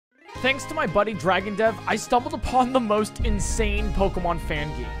Thanks to my buddy Dragon Dev, I stumbled upon the most insane Pokemon fan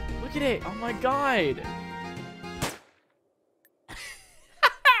game. Look at it. Oh my god.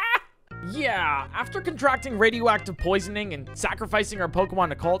 Yeah, after contracting radioactive poisoning and sacrificing our Pokemon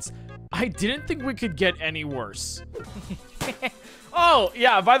to cults, I didn't think we could get any worse. Oh,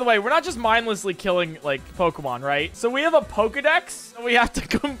 yeah, by the way, we're not just mindlessly killing, like, Pokemon, right? So we have a Pokedex that we have to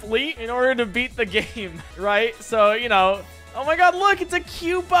complete in order to beat the game, right? So, you know, oh my god, look, it's a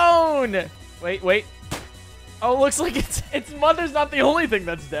Cubone! Wait. Oh, it looks like its mother's not the only thing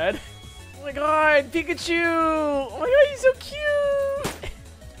that's dead. Oh my god, Pikachu! Oh my god, he's so cute!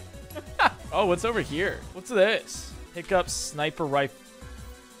 Oh, what's over here? What's this? Pick up sniper rifle.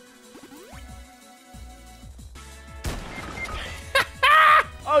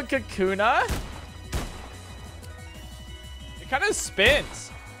 Oh, Kakuna. It kind of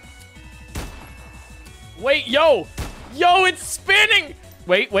spins. Wait, yo, it's spinning.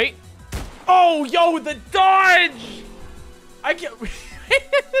 Wait. Oh, yo, the dodge. I can't.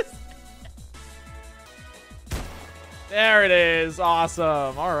 There it is.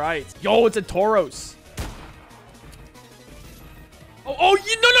 Awesome. All right. Yo, it's a Tauros. Oh,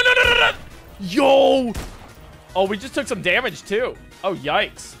 no. Yo. Oh, we just took some damage too. Oh,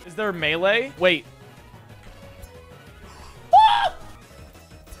 yikes. Is there a melee? Wait. Ah!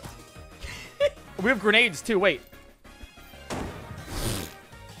 We have grenades too. Wait.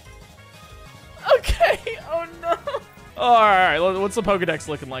 Okay. Oh, no. All right. What's the Pokedex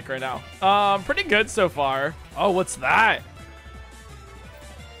looking like right now? Pretty good so far. Oh, what's that?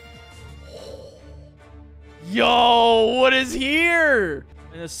 Yo, what is here?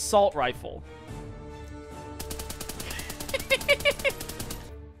 An assault rifle.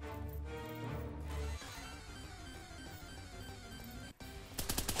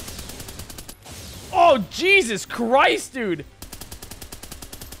 Oh, Jesus Christ, dude.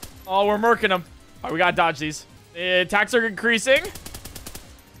 Oh, we're murking them. All right, we gotta dodge these. The attacks are increasing.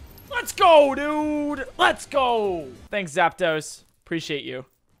 Let's go, dude. Let's go. Thanks, Zapdos. Appreciate you.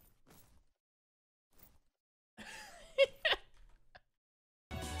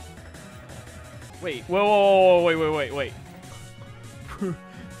 Wait. Whoa. Wait.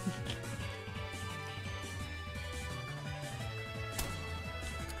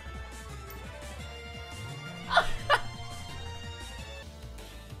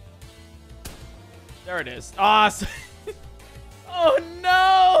 There it is. Awesome. Oh,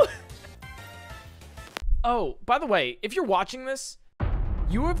 no. Oh, by the way, if you're watching this,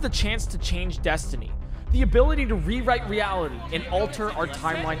 you have the chance to change destiny. The ability to rewrite reality and alter our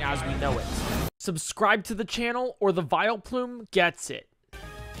timeline as we know it. Subscribe to the channel or the Vileplume gets it.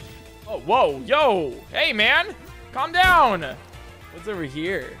 Oh, whoa, yo. Hey, man. Calm down. What's over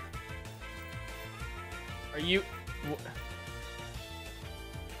here? Are you...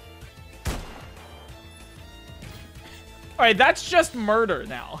 All right, that's just murder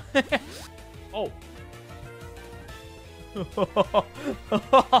now. Oh.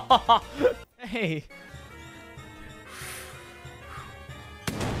 Hey.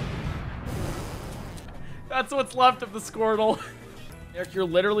 That's what's left of the Squirtle. Eric, you're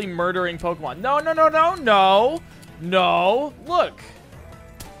literally murdering Pokemon. No. Look.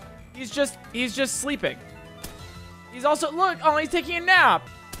 He's just sleeping. He's also, look, oh, he's taking a nap.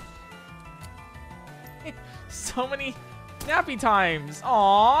 So many nappy times.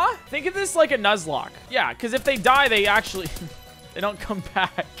 Aw. Think of this like a Nuzlocke. Yeah, because if they die, they actually, they don't come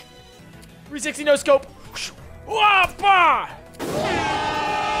back. 360 no scope.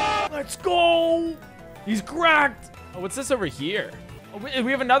 Let's go. He's cracked. Oh, what's this over here? Oh,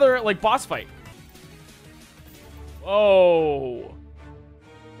 we have another, like, boss fight. Whoa.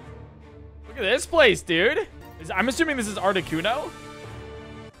 Look at this place, dude. I'm assuming this is Articuno.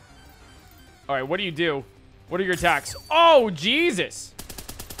 All right, what do you do? What are your attacks? Oh, Jesus.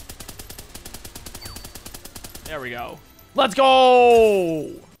 There we go. Let's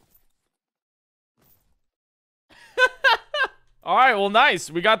go. All right, well,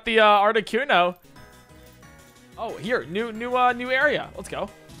 nice. We got the Articuno. Oh, here, new area. Let's go.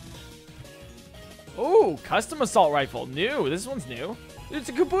 Oh, custom assault rifle. New. This one's new. It's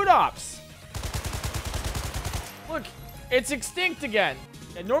a Kabutops. Look, it's extinct again.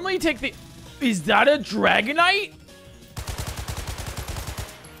 And normally you take the... Is that a Dragonite?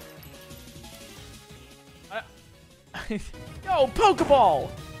 Yo, Pokeball.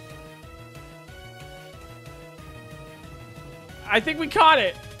 I think we caught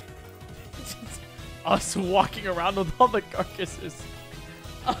it. Us walking around with all the carcasses.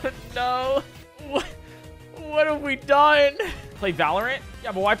 Oh no. What have we done? Play Valorant?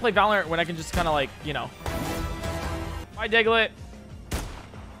 Yeah, but why play Valorant when I can just kind of like, you know. Bye, Diglett.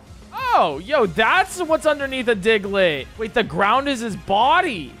 Oh, yo, that's what's underneath a Diglett. Wait, the ground is his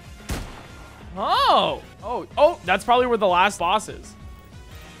body. Oh, that's probably where the last boss is.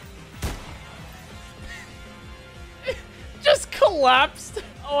 Just collapsed.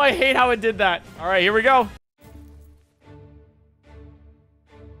 Oh, I hate how it did that. All right, here we go.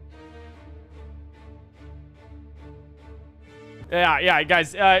 Yeah,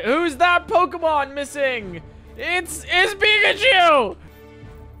 guys. Who's that Pokemon missing? It's Pikachu.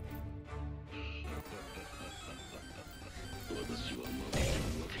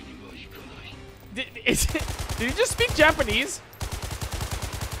 Did he just speak Japanese?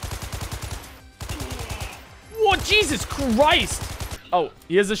 Whoa, Jesus Christ! Oh,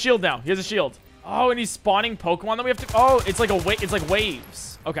 he has a shield now. He has a shield. Oh, and he's spawning Pokemon that we have to. Oh, it's like it's like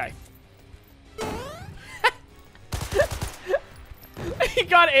waves. Okay. He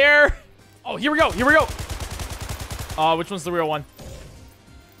got air. Oh, here we go. Here we go. Which one's the real one?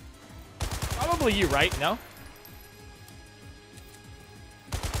 Probably you, right? No?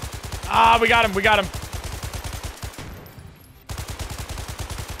 Ah, we got him. We got him.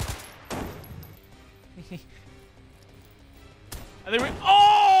 And then we...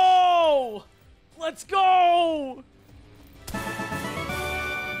 Oh! Let's go!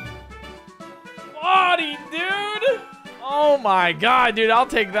 Body, dude! Oh my god, dude. I'll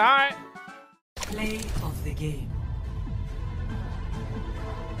take that. Play